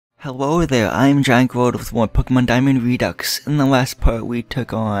Hello there, I'm GiantGrotle with more Pokemon Diamond Redux. In the last part, we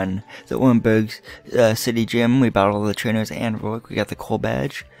took on the Orenburg City Gym. We battled all the trainers and Rourke. We got the coal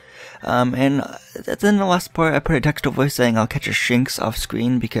badge. And then the last part, I put a text voice saying I'll catch a Shinx off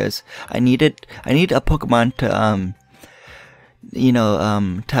screen because I need a Pokemon to,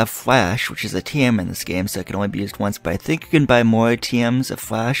 to have Flash, which is a TM in this game, so it can only be used once. But I think you can buy more TMs of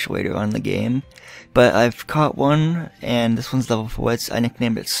Flash later on in the game. But I've caught one, and this one's level 4. I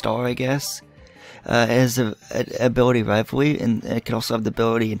nicknamed it Star, I guess. It has an ability Rivalry, and it can also have the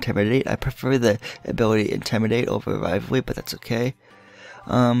ability Intimidate. I prefer the ability Intimidate over Rivalry, but that's okay.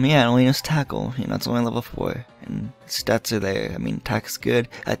 Yeah, it only knows Tackle. It's only level 4, and stats are there. I mean, attack's good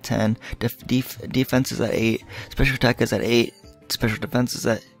at 10, defense is at 8, special attack is at 8, special defense is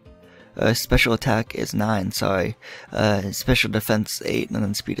at special attack is 9, sorry. Special defense 8, and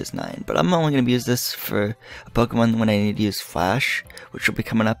then speed is 9. But I'm only going to use this for a Pokemon when I need to use Flash, which will be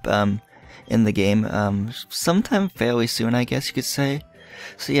coming up in the game sometime fairly soon, I guess you could say.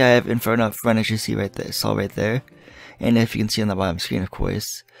 So yeah, I have Inferno up front, as you see right there, saw right there. And if you can see on the bottom screen, of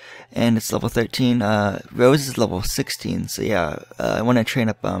course. And it's level 13. Rose is level 16, so yeah, I want to train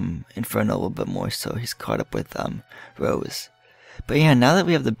up Inferno a little bit more, so he's caught up with Rose. But yeah, now that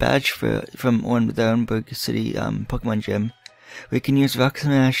we have the badge from the Orenburg City Pokemon Gym, we can use Rock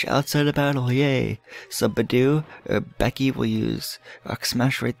Smash outside of battle, yay! So Badoo, or Becky, will use Rock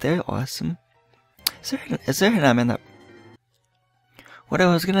Smash right there, awesome. Is there an in that? What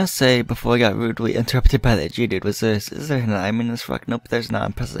I was gonna say before I got rudely interrupted by that G-dude was this, is there an item in this rock? Nope, there's not.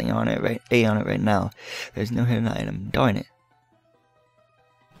 I'm pressing on it right now. There's no hidden item, darn it.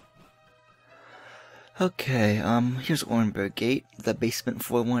 Okay, here's Orenburg Gate, the basement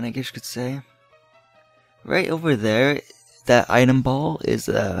floor one, I guess you could say. Right over there, that item ball is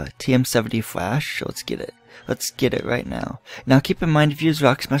a TM70 Flash, so let's get it. Let's get it right now. Now keep in mind, if you use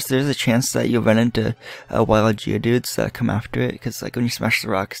Rock Smash, there's a chance that you'll run into wild Geodudes that come after it, because like when you smash the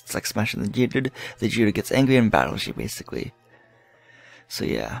rocks, it's like smashing the Geodude gets angry and battles you, basically. So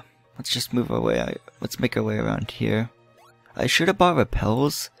yeah, let's just move our way, let's make our way around here. I should have bought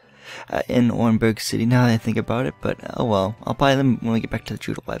repels in Orenburg City now that I think about it, but oh well, I'll buy them when we get back to the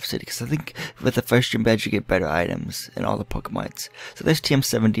Judel Life City, because I think with the first gym badge you get better items in all the Pokemons. So there's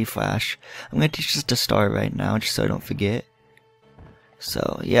TM70 Flash. I'm going to teach this to Star right now, just so I don't forget.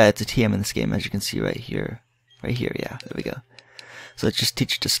 So yeah, it's a TM in this game, as you can see right here. Right here, yeah, there we go. So let's just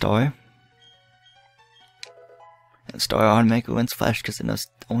teach it to Star. And Star automatically wins Flash because it knows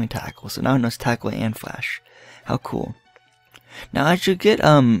only Tackle, so now it knows Tackle and Flash. How cool. Now, as you get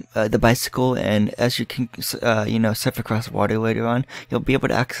the bicycle, and as you can surf across water later on, you'll be able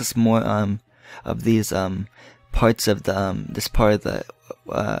to access more of these parts of the this part of the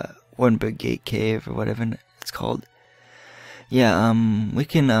Orenburg Gate Cave or whatever it's called. Yeah, we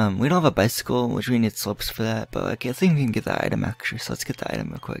don't have a bicycle, which we need slopes for that, but like, I think we can get that item actually. So let's get the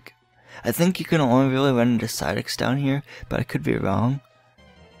item real quick. I think you can only really run into Psyducks down here, but I could be wrong.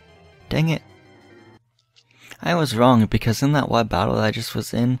 Dang it. I was wrong, because in that one battle that I just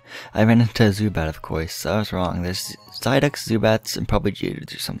was in, I ran into a Zubat, of course, so I was wrong. There's Psyducks, Zubats, and probably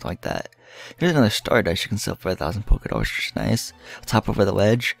Geodudes or something like that. Here's another Stardust you can sell for 1,000 Pokédollars, which is nice. Let's hop over the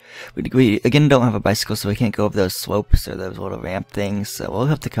ledge. We again don't have a bicycle, so we can't go over those slopes or those little ramp things, so we'll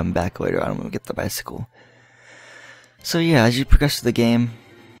have to come back later on when we get the bicycle. So yeah, as you progress through the game,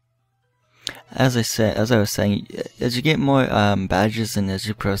 as I was saying, as you get more badges and as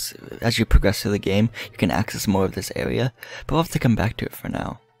you progress through the game, you can access more of this area, but we'll have to come back to it for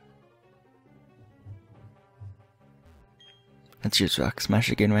now. Let's use Rock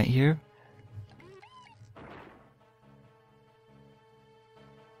Smash again right here.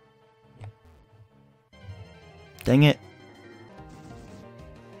 Dang it.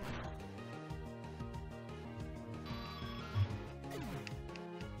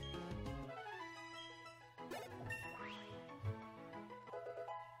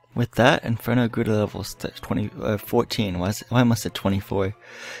 With that, Inferno grew to level 14. Why am I said 24?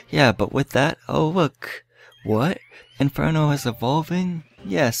 Yeah, but with that, oh look, what? Inferno is evolving?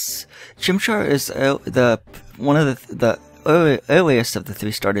 Yes. Chimchar is one of the earliest of the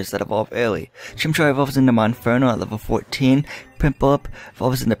 3 starters that evolve early. Chimchar evolves into Monferno at level 14, Prinplup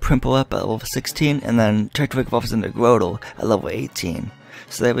evolves into Prinplup at level 16, and then Turtwig evolves into Grotle at level 18.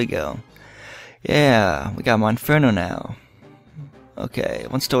 So there we go. Yeah, we got Monferno now. Okay,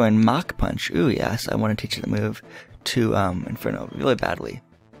 let's throw in Mach Punch. Ooh, yes, I want to teach it to move to Inferno really badly.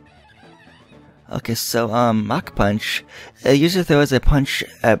 Okay, so Mach Punch, it usually throws a punch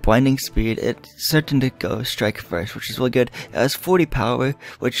at blinding speed. It's certain to go strike first, which is really good. It has 40 power,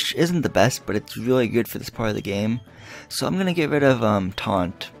 which isn't the best, but it's really good for this part of the game. So I'm gonna get rid of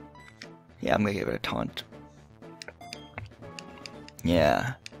Taunt. Yeah, I'm gonna give it a taunt.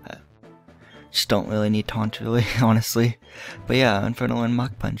 Yeah. Just don't really need taunt, really, honestly. But yeah, Infernal and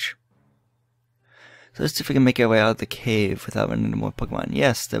Mach Punch. So let's see if we can make our way out of the cave without running into more Pokemon.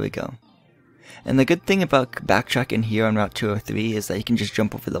 Yes, there we go. And the good thing about backtracking here on Route 203 is that you can just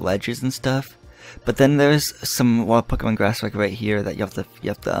jump over the ledges and stuff. But then there's some wild Pokemon grass like right here that you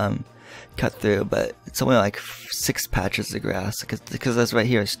have to cut through. But it's only like 6 patches of grass because that's right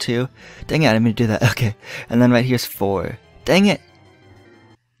here is 2. Dang it, I didn't mean to do that. Okay, and then right here's 4. Dang it!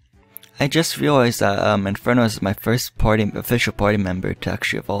 I just realized that Inferno is my first official party member to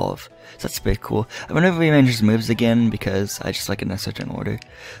actually evolve. So that's pretty cool. I'm gonna rearrange his moves again because I just like it in a certain order.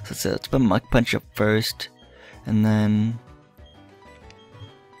 So let's put Mach Punch up first, and then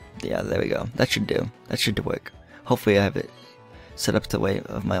yeah, there we go. That should do. That should work. Hopefully I have it set up to the way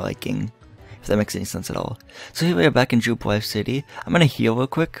of my liking, if that makes any sense at all. So here we are back in Jubilife City. I'm gonna heal real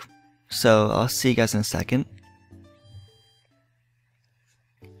quick, so I'll see you guys in a second.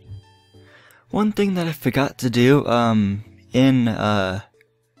 One thing that I forgot to do in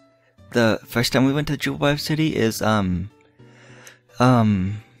the first time we went to Jubilife City is go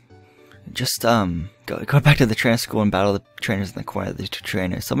back to the trainer school and battle the trainers in the corner, the 2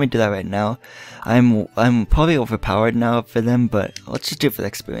 trainers. So let me do that right now. I'm probably overpowered now for them, but let's just do it for the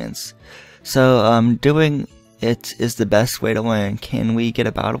experience. So doing it is the best way to learn. Can we get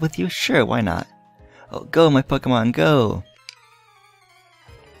a battle with you? Sure, why not? Oh, go my Pokemon, go!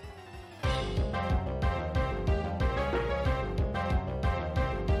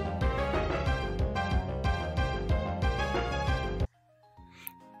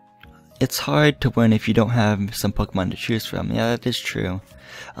 It's hard to win if you don't have some Pokemon to choose from. Yeah, that is true.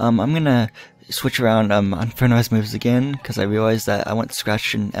 I'm gonna switch around Inferno's moves again, because I realized that I want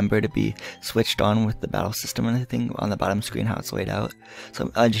Scratch and Ember to be switched on with the battle system and everything on the bottom screen, how it's laid out.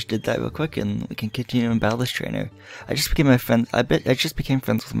 So I just did that real quick, and we can continue and battle this trainer. I just became friends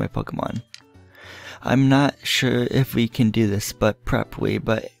with my Pokemon. I'm not sure if we can do this, but probably,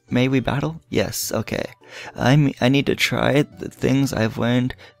 but may we battle? Yes, okay. I need to try the things I've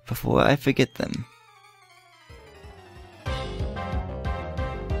learned before I forget them.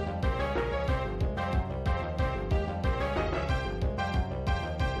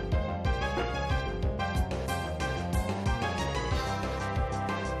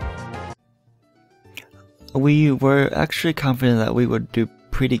 We were actually confident that we would do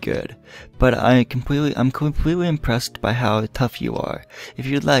pretty good, but I'm completely impressed by how tough you are. If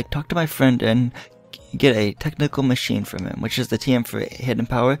you'd like, talk to my friend and get a technical machine from him, which is the TM for Hidden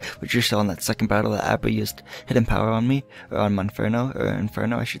Power, which you saw in that second battle that Abra used Hidden Power on me, or on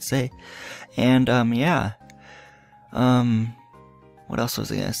Inferno I should say. And yeah. What else was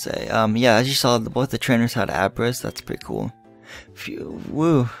I gonna say? Yeah, as you saw, both the trainers had Abras. That's pretty cool.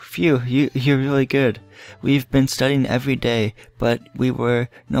 You're really good. We've been studying every day, but we were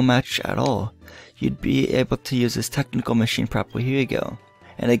no match at all. You'd be able to use this technical machine properly. Here you go.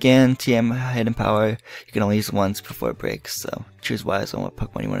 And again, TM Hidden Power, you can only use once before it breaks, so choose wise on what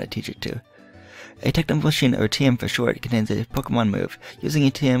Pokemon you want to teach it to. A technical machine, or TM for short, contains a Pokemon move. Using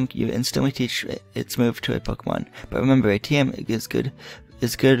a TM, you instantly teach its move to a Pokemon. But remember, a TM is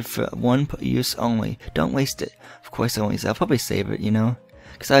good for one use only. Don't waste it. Of course I won't use it. I'll probably save it, you know?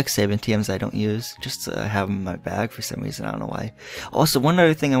 Because I like saving TMs I don't use, just to have them in my bag for some reason, I don't know why. Also, one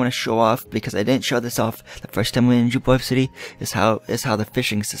other thing I want to show off, because I didn't show this off the first time we were in Jubilife City, is how the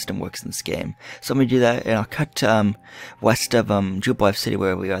fishing system works in this game. So let me do that, and I'll cut to west of Jubilife City,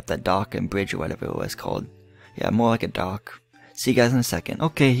 where we were at that dock and bridge or whatever it was called. Yeah, more like a dock. See you guys in a second.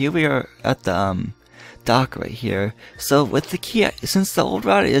 Okay, here we are at the dock right here. So with the key, since the old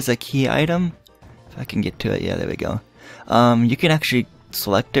route is a key item, if I can get to it, yeah, there we go. You can actually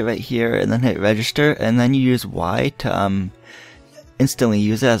select it right here and then hit register, and then you use Y to instantly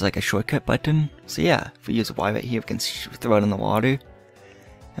use it as like a shortcut button. So yeah, if we use Y right here, we can throw it in the water.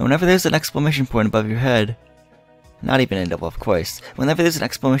 And whenever there's an exclamation point above your head, not even a double, of course. Whenever there's an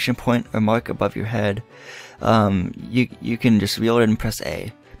exclamation point or mark above your head, you can just reload it and press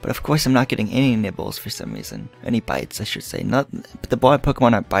A. But of course I'm not getting any nibbles for some reason. Any bites, I should say. But the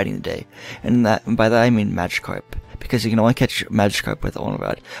Pokemon aren't biting today. And by that I mean Magikarp. Because you can only catch Magikarp with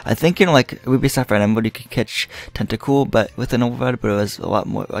Ulrad. I think in like Ruby Sapphire and Emerald you could catch Tentacool with an Ulrad, but it was a lot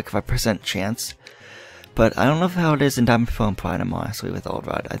more, like 5% chance. But I don't know how it is in Diamond Pearl and Platinum, honestly, with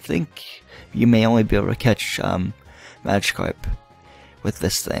Ulrad. I think you may only be able to catch Magikarp with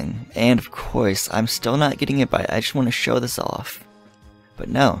this thing. And of course, I'm still not getting a bite. I just want to show this off. But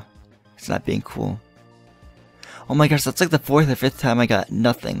no, it's not being cool. Oh my gosh, that's like the 4th or 5th time I got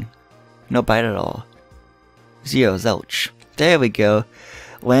nothing. No bite at all. 0, zilch. There we go.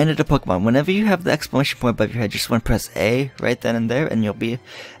 landed a Pokemon. Whenever you have the exclamation point above your head, just want to press A right then and there, and you'll be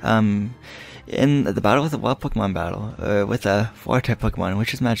in the battle with a wild Pokemon battle, or with a water type Pokemon,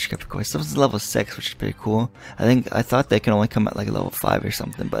 which is Magikarp, of course. This was level 6, which is pretty cool. I thought they can only come at like level 5 or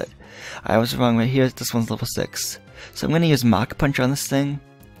something, but I was wrong right here. This one's level 6. So I'm gonna use Mach Punch on this thing.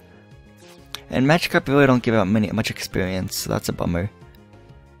 And Magikarp really don't give out much experience, so that's a bummer.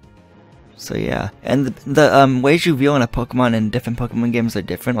 So yeah, and the ways you wheel in a Pokemon in different Pokemon games are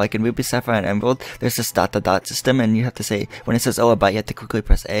different. Like in Ruby, Sapphire, and Emerald, there's this dot system, and you have to say, when it says "oh, a bite," you have to quickly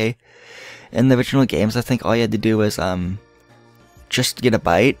press A. In the original games, I think all you had to do was just get a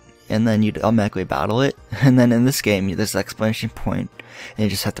bite, and then you'd automatically battle it. And then in this game, there's an exclamation point, and you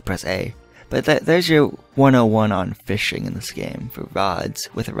just have to press A. But there's your 101 on fishing in this game, for rods,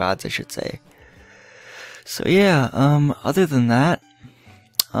 with rods I should say. So yeah, other than that,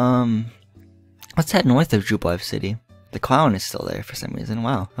 let's head north of Jubilife City. The clown is still there for some reason.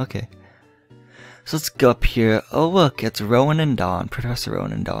 Wow, okay. So let's go up here. Oh look, it's Rowan and Dawn, Professor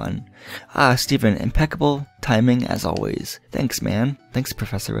Rowan and Dawn. Ah, Steven, impeccable timing as always. Thanks, man. Thanks,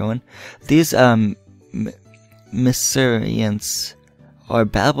 Professor Rowan. These, miscreants are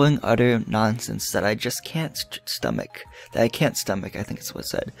babbling utter nonsense that I just can't stomach. I think it's what it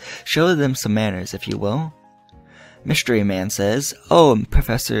said. Show them some manners, if you will. Mystery Man says, "Oh,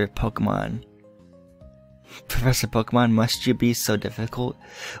 Professor Pokemon, must you be so difficult?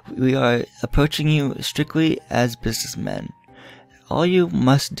 We are approaching you strictly as businessmen. All you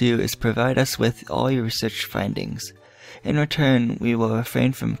must do is provide us with all your research findings. In return, we will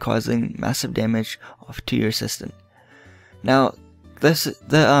refrain from causing massive damage to your assistant." Now,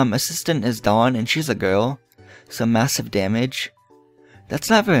 the assistant is Dawn, and she's a girl, so massive damage. That's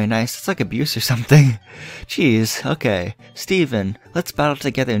not very nice. That's like abuse or something. Jeez, okay. Steven, let's battle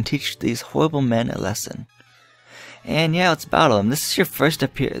together and teach these horrible men a lesson. And yeah, let's battle them. This is your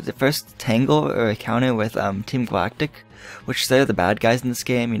the first tangle or encounter with Team Galactic, which they're the bad guys in this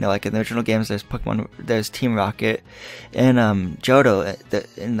game. You know, like in the original games, there's Team Rocket, and Johto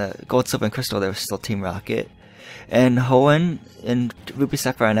in the Gold, Silver, and Crystal, there was still Team Rocket. And Hoenn in Ruby,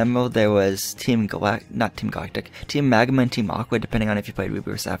 Sapphire, and Emerald, there was Team Magma and Team Aqua, depending on if you played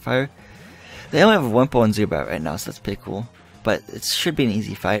Ruby or Sapphire. They only have Wurmple and Zubat right now, so that's pretty cool. But it should be an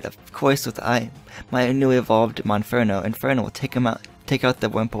easy fight. Of course, with my newly evolved Monferno, Inferno will take out the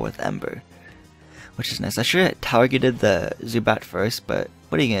Wurmple with Ember, which is nice. I should have targeted the Zubat first, but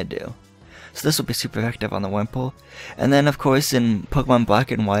what are you gonna do? So this will be super effective on the Wurmple. And then, of course, in Pokemon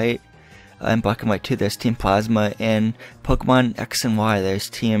Black and White, and Black and White 2, there's Team Plasma. In Pokemon X and Y, there's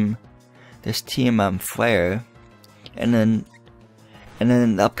Team Flare. And then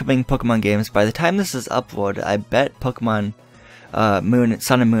in the upcoming Pokemon games, by the time this is uploaded, I bet Pokemon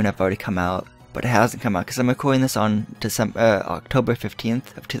Sun and Moon have already come out, but it hasn't come out because I'm recording this on October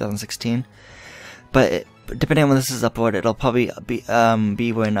 15th of 2016. But depending on when this is uploaded, it'll probably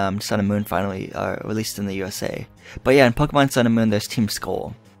be when Sun and Moon finally are released in the USA. But yeah, in Pokemon Sun and Moon, there's Team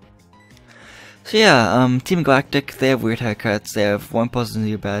Skull. So yeah, Team Galactic, they have weird haircuts, they have Wurmples and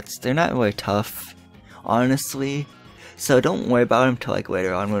Zubats. They're not really tough, honestly. So don't worry about them till like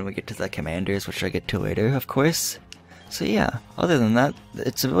later on when we get to the commanders, which I'll get to later, of course. So yeah, other than that,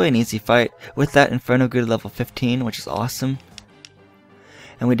 it's really an easy fight. With that, Inferno grew to level 15, which is awesome.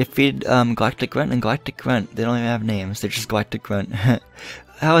 And we defeated Galactic Grunt and Galactic Grunt. They don't even have names, they're just Galactic Grunt.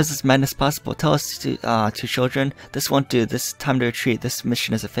 How is this madness possible? Tell us, two children. This won't do. This time to retreat. This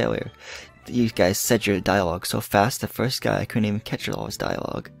mission is a failure. You guys said your dialogue so fast, the first guy I couldn't even catch all his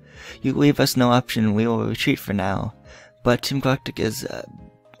dialogue. You leave us no option, we will retreat for now. But Team Galactic is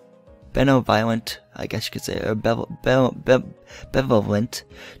benevolent, I guess you could say, or benevolent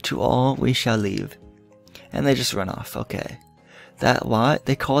to all, we shall leave. And they just run off, okay. That lot,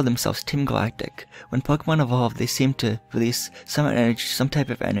 they call themselves Team Galactic. When Pokemon evolve, they seem to release some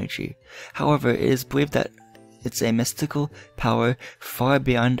type of energy. However, it is believed that it's a mystical power far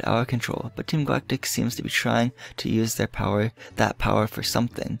beyond our control, but Team Galactic seems to be trying to use that power for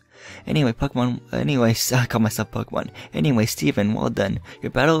something. Anyway, I call myself Pokemon. Anyway, Steven, well done.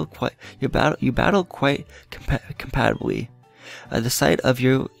 You battle quite compatibly. The sight of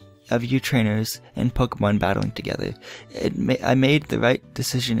you trainers and Pokemon battling together. I made the right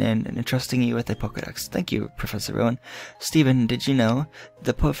decision in entrusting you with a Pokédex. Thank you, Professor Rowan. Steven, did you know?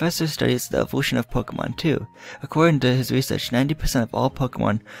 The professor studies the evolution of Pokemon too. According to his research, 90% of all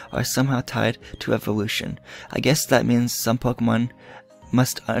Pokemon are somehow tied to evolution. I guess that means some Pokemon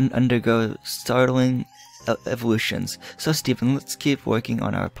must undergo startling evolutions. So Steven, let's keep working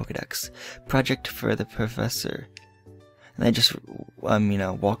on our Pokédex. Project for the Professor. And they just,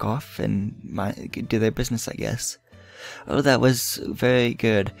 walk off and do their business, I guess. Oh, that was very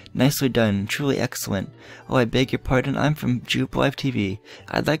good. Nicely done. Truly excellent. Oh, I beg your pardon. I'm from Jupe Live TV.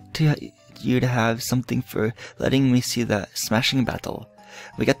 I'd like you to have something for letting me see that smashing battle.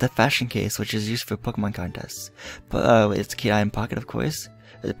 We got the fashion case, which is used for Pokemon contests. But it's a key item pocket, of course.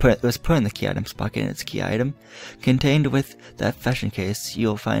 It was put in the key items pocket, and it's a key item. Contained with that fashion case,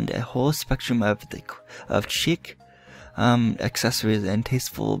 you'll find a whole spectrum of chic accessories and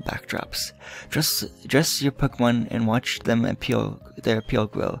tasteful backdrops. Dress your Pokemon and watch them their appeal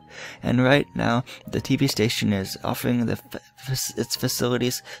grow. And right now, the TV station is offering its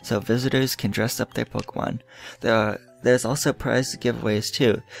facilities so visitors can dress up their Pokemon. There's also prize giveaways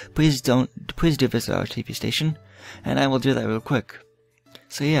too. Please do visit our TV station, and I will do that real quick.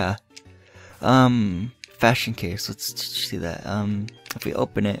 So yeah, fashion case. Let's see that. If we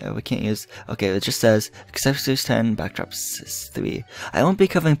open it, we can't use. Okay, it just says accessories 10, backdrops 3. I won't be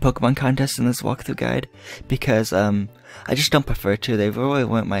covering Pokemon contests in this walkthrough guide because I just don't prefer to. They really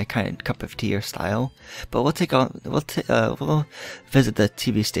weren't my kind of cup of tea or style. But we'll visit the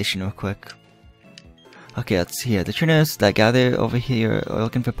TV station real quick. Okay, let's see here. The trainers that gather over here are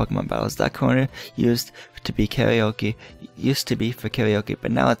looking for Pokemon battles. That corner used to be for karaoke,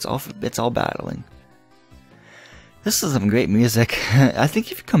 but now it's all battling. This is some great music. I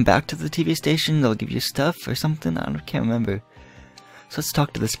think if you come back to the TV station, they'll give you stuff or something. I can't remember. So let's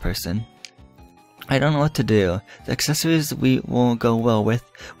talk to this person. I don't know what to do. The accessories will go well with.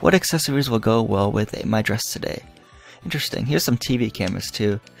 What accessories will go well with my dress today? Interesting. Here's some TV cameras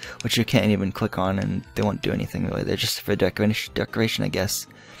too, which you can't even click on, and they won't do anything really. They're just for decoration, I guess.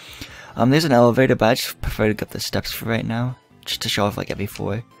 There's an elevator, but I just prefer to go up the steps for right now, just to show off like every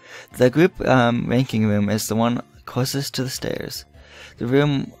floor. The group ranking room is the one closest to the stairs. The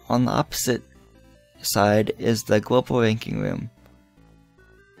room on the opposite side is the global ranking room.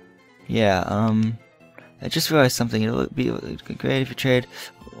 Yeah, I just realized something. It would be great if you trade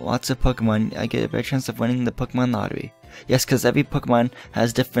lots of Pokemon. I get a better chance of winning the Pokemon lottery. Yes, because every Pokemon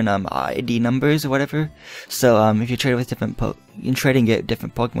has different ID numbers or whatever. So if you trade with different get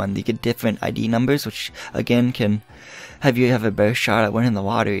different Pokemon, you get different ID numbers, which again can have you have a better shot at winning the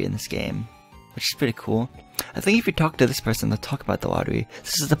lottery in this game, which is pretty cool. I think if you talk to this person, they'll talk about the lottery.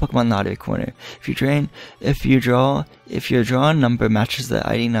 This is the Pokemon lottery corner. If your drawn number matches the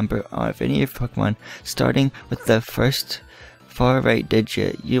ID number of any of your Pokemon, starting with the first far right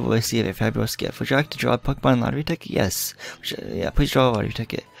digit, you will receive a fabulous gift. Would you like to draw a Pokemon lottery ticket? Yes. Yeah, please draw a lottery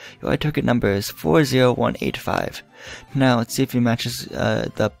ticket. Your lottery ticket number is 40185. Now let's see if it matches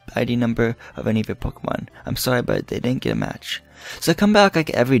the ID number of any of your Pokemon. I'm sorry, but they didn't get a match. So come back like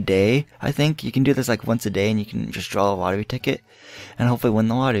every day. I think you can do this like once a day, and you can just draw a lottery ticket and hopefully win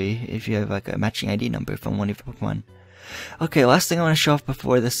the lottery if you have like a matching ID number from one of your Pokemon. Okay, last thing I want to show off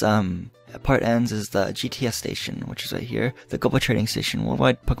before this part ends is the GTS station, which is right here, the Global Trading Station,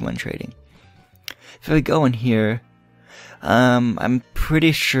 Worldwide Pokemon Trading. If we go in here, I'm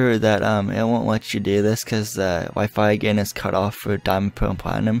pretty sure that it won't let you do this because the Wi-Fi again is cut off for Diamond, Pearl, and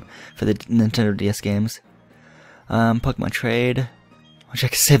Platinum for the Nintendo DS games. Pokemon Trade, which I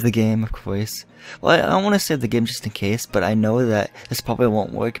can save the game, of course. Well, I don't want to save the game just in case, but I know that this probably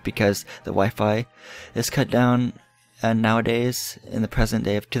won't work because the Wi-Fi is cut down nowadays in the present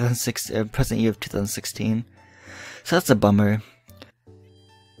year of 2016. So that's a bummer.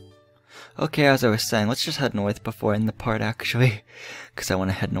 Okay, as I was saying, let's just head north before I end the part actually, because I want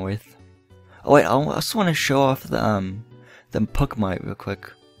to head north. Oh wait, I also want to show off the Pokemon real quick.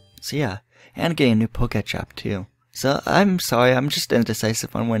 So yeah, and getting a new Pokédex app too. So I'm sorry, I'm just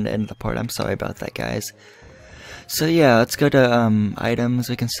indecisive on when to end the part. I'm sorry about that, guys. So yeah, let's go to items.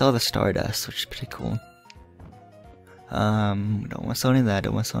 We can sell the Stardust, which is pretty cool. Don't want to sell any of that,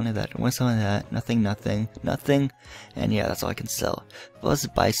 don't want to sell any of that, don't want to sell any of that, nothing, and yeah, that's all I can sell. But let's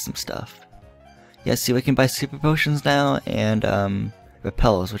buy some stuff. Yeah, see, we can buy Super Potions now, and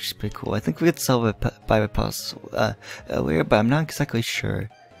Repels, which is pretty cool. I think we could buy Repels earlier, but I'm not exactly sure.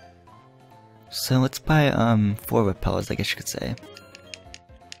 So let's buy 4 Repels, I guess you could say.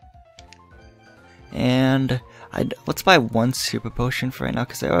 And let's buy 1 Super Potion for right now,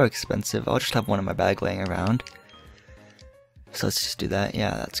 because they are expensive. I'll just have one in my bag laying around. So let's just do that.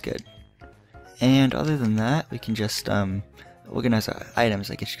 Yeah, that's good. And other than that, we can just organize our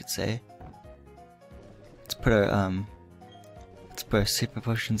items, I guess you could say. Let's put our Super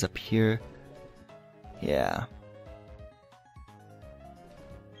Potions up here. Yeah.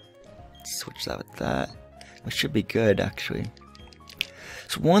 Switch that with that. Which should be good, actually.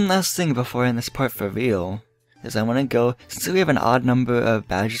 So one last thing before I end this part for real is I want to go, since we have an odd number of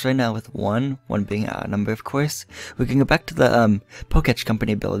badges right now with one being an odd number of course, we can go back to the Pokédex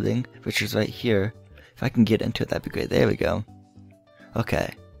Company building, which is right here. If I can get into it, that'd be great. There we go.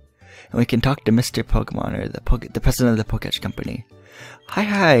 Okay. And we can talk to Mr. Pokemon, or the president of the Poketch Company.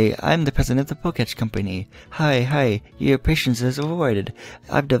 Hi, I'm the president of the Poketch Company. Hi, your patience is rewarded.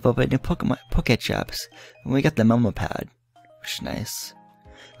 I've developed new Poketch apps. And we got the Memo Pad, which is nice.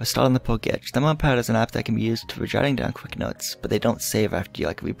 Installed on the Poketch. The Memo Pad is an app that can be used for jotting down quick notes, but they don't save after you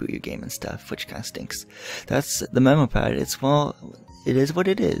reboot your game and stuff, which kinda stinks. That's the Memo Pad. It is what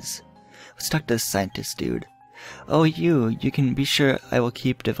it is. Let's talk to this scientist dude. Oh, you can be sure I will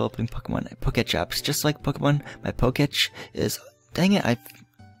keep developing Poketch apps. Just like Pokemon, my Poketch is... Dang it, let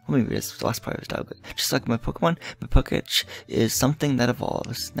me read this last part of his dialogue. Just like my Poketch is something that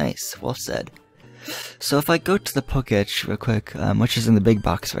evolves. Nice, well said. So if I go to the Poketch real quick, which is in the big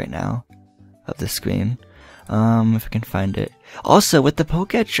box right now of the screen, if I can find it. Also, with the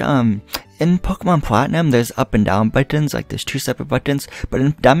Poketch, in Pokemon Platinum, there's up and down buttons, like there's 2 separate buttons, but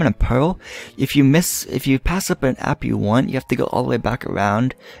in Diamond and Pearl, if you pass up an app you want, you have to go all the way back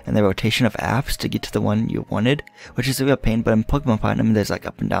around in the rotation of apps to get to the one you wanted, which is a real pain, but in Pokemon Platinum, there's like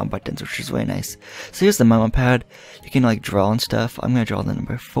up and down buttons, which is really nice. So here's the Memo Pad. You can like draw and stuff. I'm gonna draw the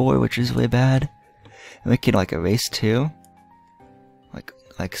number 4, which is really bad. And we can like erase too.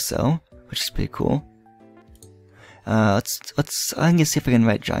 Like so, which is pretty cool. I'm gonna see if I can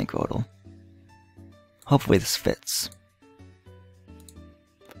write GiantGrotle. Hopefully this fits.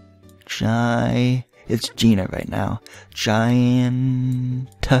 It's Gina right now. Giant.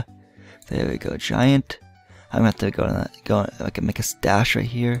 There we go, Giant. I'm gonna have to I can make a dash right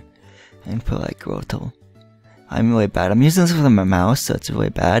here and put like Grotle. I'm really bad. I'm using this with my mouse, so it's really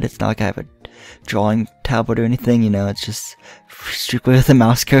bad. It's not like I have a drawing tablet or anything, you know, it's just strictly with a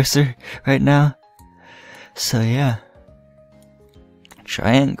mouse cursor right now. So yeah.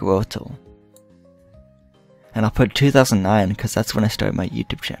 GiantGrotle. And I'll put 2009 because that's when I started my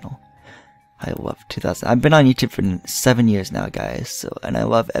YouTube channel. I love 2000. I've been on YouTube for 7 years now, guys. So, and I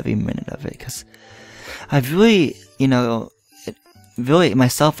love every minute of it because I've really, you know,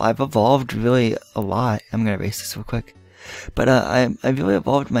 myself, I've evolved really a lot. I'm gonna erase this real quick, but I've really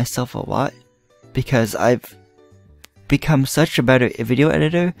evolved myself a lot because I've become such a better video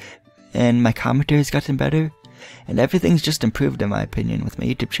editor, and my commentary's gotten better, and everything's just improved in my opinion with my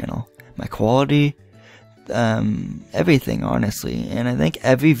YouTube channel. My quality. Everything, honestly, and I think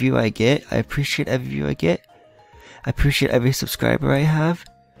every view I get, I appreciate every view I get. I appreciate every subscriber I have,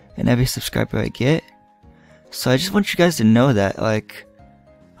 and every subscriber I get. So I just want you guys to know that, like,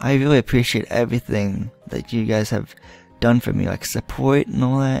 I really appreciate everything that you guys have done for me, like support and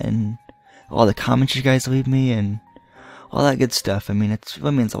all that, and all the comments you guys leave me, and all that good stuff. I mean, it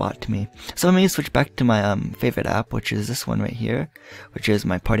really means a lot to me. So let me switch back to my favorite app, which is this one right here, which is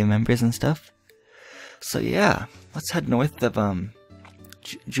my party members and stuff. So yeah, let's head north of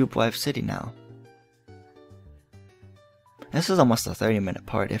Jubilife City now. This is almost a 30-minute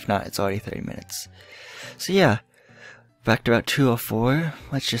part. If not, it's already 30 minutes. So yeah, back to Route 204.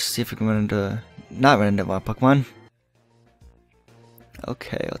 Let's just see if we can not run into more Pokemon.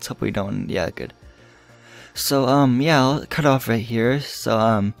 Okay, let's hope we don't. Yeah, good. So yeah, I'll cut off right here.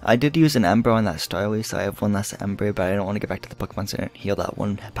 So I did use an Ember on that Starly, so I have one less Ember, but I don't want to get back to the Pokemon Center and heal that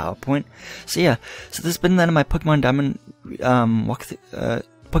one power point. So yeah, so this has been the end of my Pokemon Diamond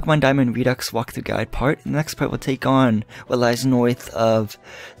Pokemon Diamond Redux walkthrough guide part. The next part will take on what lies north of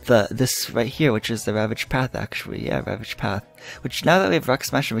this right here, which is the Ravage Path, actually. Yeah, Ravage Path. Which, now that we have Rock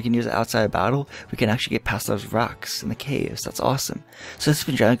Smash and we can use it outside of battle, we can actually get past those rocks in the caves. That's awesome. So this has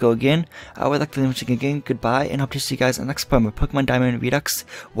been GiantGrotle again. I would like to leave you again. Goodbye, and hope to see you guys in the next part of my Pokemon Diamond Redux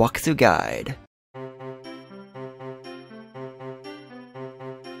walkthrough guide.